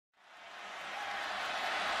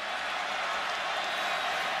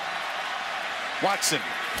Watson.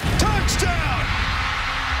 Touchdown!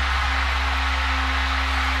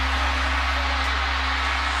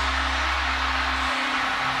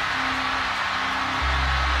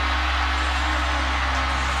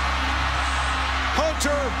 Hunter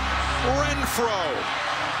Renfrow.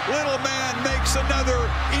 Little man makes another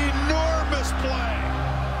enormous play.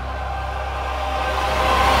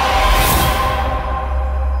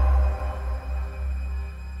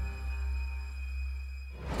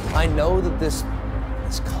 I know that this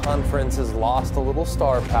conference has lost a little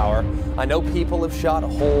star power. I know people have shot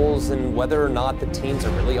holes in whether or not the teams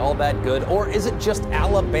are really all that good, or is it just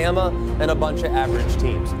Alabama and a bunch of average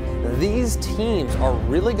teams? These teams are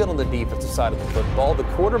really good on the defensive side of the football. The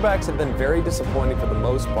quarterbacks have been very disappointing for the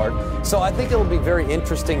most part. So I think it'll be very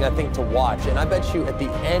interesting, to watch. And I bet you at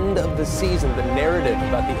the end of the season, the narrative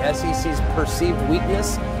about the SEC's perceived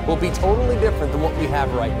weakness will be totally different than what we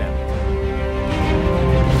have right now.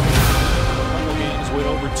 With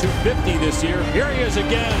over 250 this year. Here he is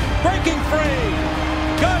again, breaking free.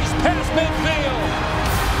 Geis past midfield.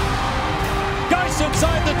 Geis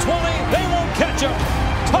inside the 20. They won't catch him.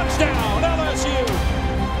 Touchdown, LSU.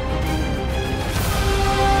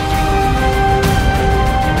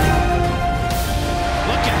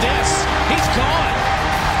 Look at this. He's gone.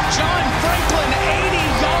 John Franklin, 80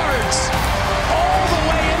 yards, all the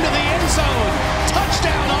way into the end zone.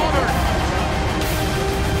 Touchdown, Auburn.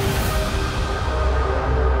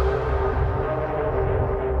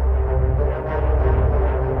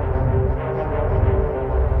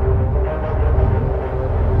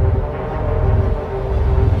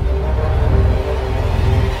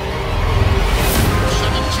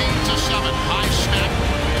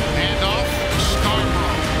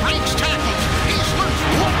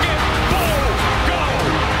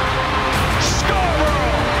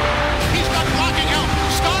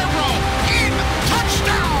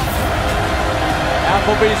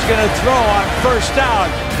 Appleby's going to throw on first down.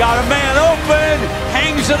 Got a man open,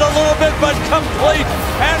 hangs it a little bit, but complete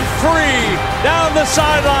and free. Down the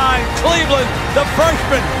sideline, Cleveland, the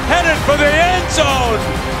freshman, headed for the end zone.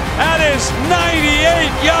 That is 98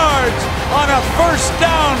 yards on a first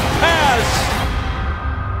down pass.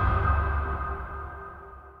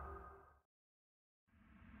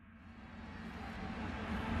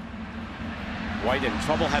 White in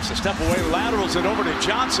trouble, has to step away, laterals it over to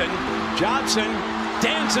Johnson. Johnson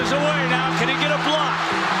dances away now. Can he get a block?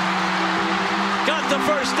 Got the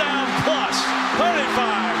first down plus. 35,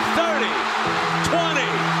 30, 20,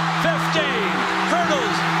 15.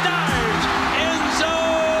 Hurdles, dives, end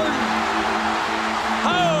zone.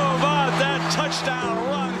 How about that touchdown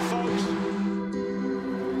run, folks?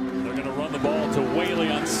 They're going to run the ball to Whaley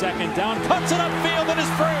on second down. Cuts it upfield and is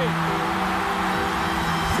free.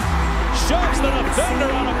 Shoves the defender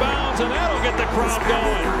out of bounds, and that'll get the crowd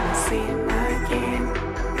going.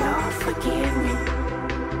 Lord, forgive me.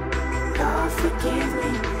 Lord, forgive me.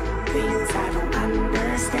 Things I don't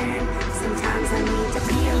understand. Sometimes I need to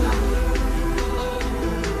be alone.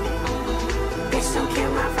 Bitch, don't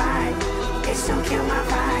kill my vibe. Bitch, don't kill my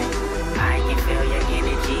vibe. I can feel your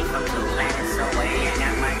energy from 2 planets away. I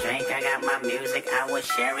got my drink, I got my music. I would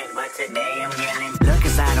share it, but today I'm yelling. Look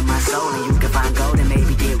inside of my soul and you can find gold and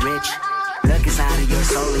maybe get rich. Look inside of your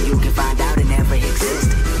soul and you can find out it never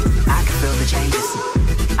existed. I can feel the changes.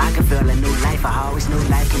 I can feel a new life. I always knew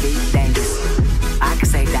life can be dangerous. I can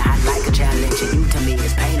say that I like a challenge and you to me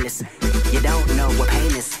is painless. You don't know what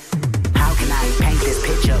pain is. How can I paint this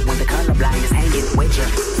picture when the colorblind is hanging with you?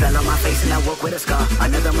 Fell on my face and I woke with a scar.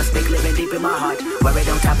 Another mistake living deep in my heart. Wear it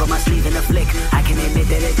on top of my sleeve in a flick. I can admit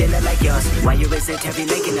that it didn't look like yours. Why you resent every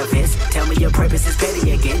making of his? Tell me your purpose is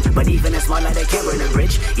petty again. But even a small light I can't run a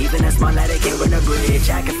bridge. Even a small light I can't run a bridge.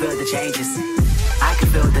 I can feel the changes. I can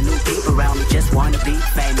feel the new people around me just wanna be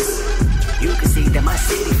famous. You can see that my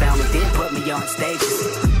city found me, then put me on stages.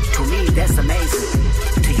 To me, that's amazing.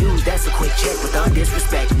 To you, that's a quick check with all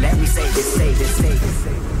disrespect. Let me say this, say this, say this,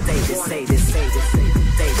 say this, say this, say this,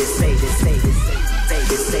 say this, say this, say this, say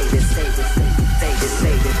this, say this, say this, say this,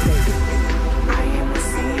 say this, say this. I am a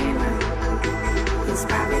sinner. He's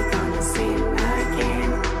probably gonna sin again.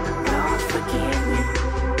 Lord, forgive me.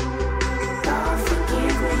 Lord,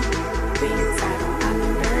 forgive me. Things I don't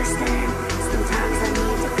understand. Sometimes I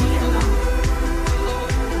need to be alone.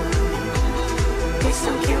 Bitch,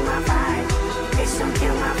 don't kill my vibe. Bitch, don't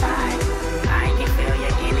kill my vibe. I can feel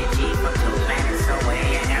your energy from 2 planets away.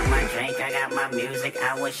 I got my drink, I got my music.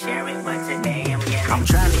 I would share it, but today I'm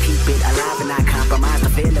trying to keep it alive and not compromise the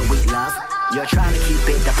feeling we love. You're trying to keep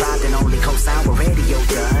it the vibe that only co-sign what radio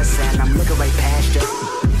does. And I'm looking right past you.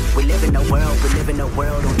 We live in a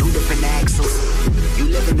world on 2 different axles. You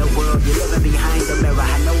live in the world, you're living behind the mirror.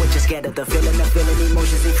 I know what you're scared of, the feeling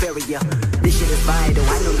emotions inferior. This shit is vital,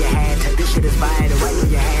 I know you had to. This shit is vital, I know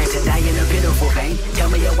you had to. Die in a pitiful vein. Tell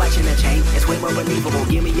me you're watching a chain. It's way more believable.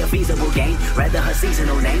 Give me a feasible gain. Rather her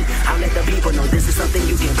seasonal name. I'll let the people know this is something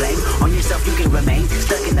you can blame. On yourself you can remain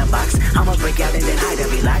stuck in the box. I'ma break out and then hide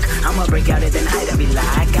every lock. I'ma break out and then hide every lie.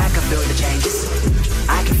 I can feel the changes.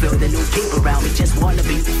 I can feel the new people around me just wanna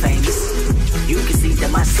be famous. You can see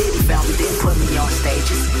that my city found me, then put me on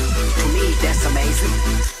stages. To me, that's amazing.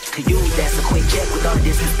 To you, that's a quick check with all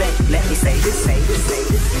disrespect. Let me say this, say this, say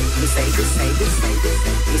this. Me say this, say this, say this.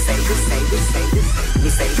 Me say this, say this, say this. Me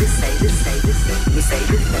say this, say this, say this. Me say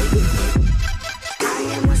this, say this. I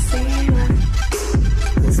am a sinner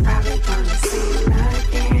who's probably gonna sin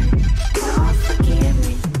again. Lord, forgive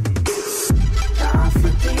me. Lord,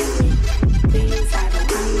 forgive me. Things I don't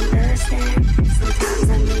understand. Sometimes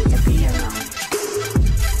I need to be alone.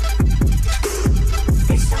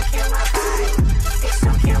 Bitch, don't kill my vibe. Bitch,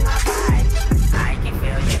 don't kill my vibe. I can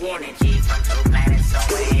feel your energy from 2 planets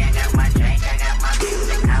away. I got my drink, I got my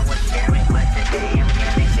music. I was sharing, but today I'm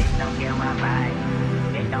killing. Bitch, don't kill my vibe.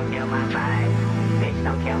 Bitch, don't kill my vibe. Bitch,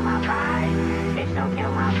 don't kill my vibe. Bitch, don't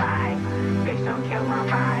kill my vibe. Bitch, don't kill my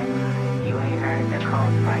vibe. You ain't heard the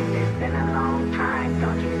cold price.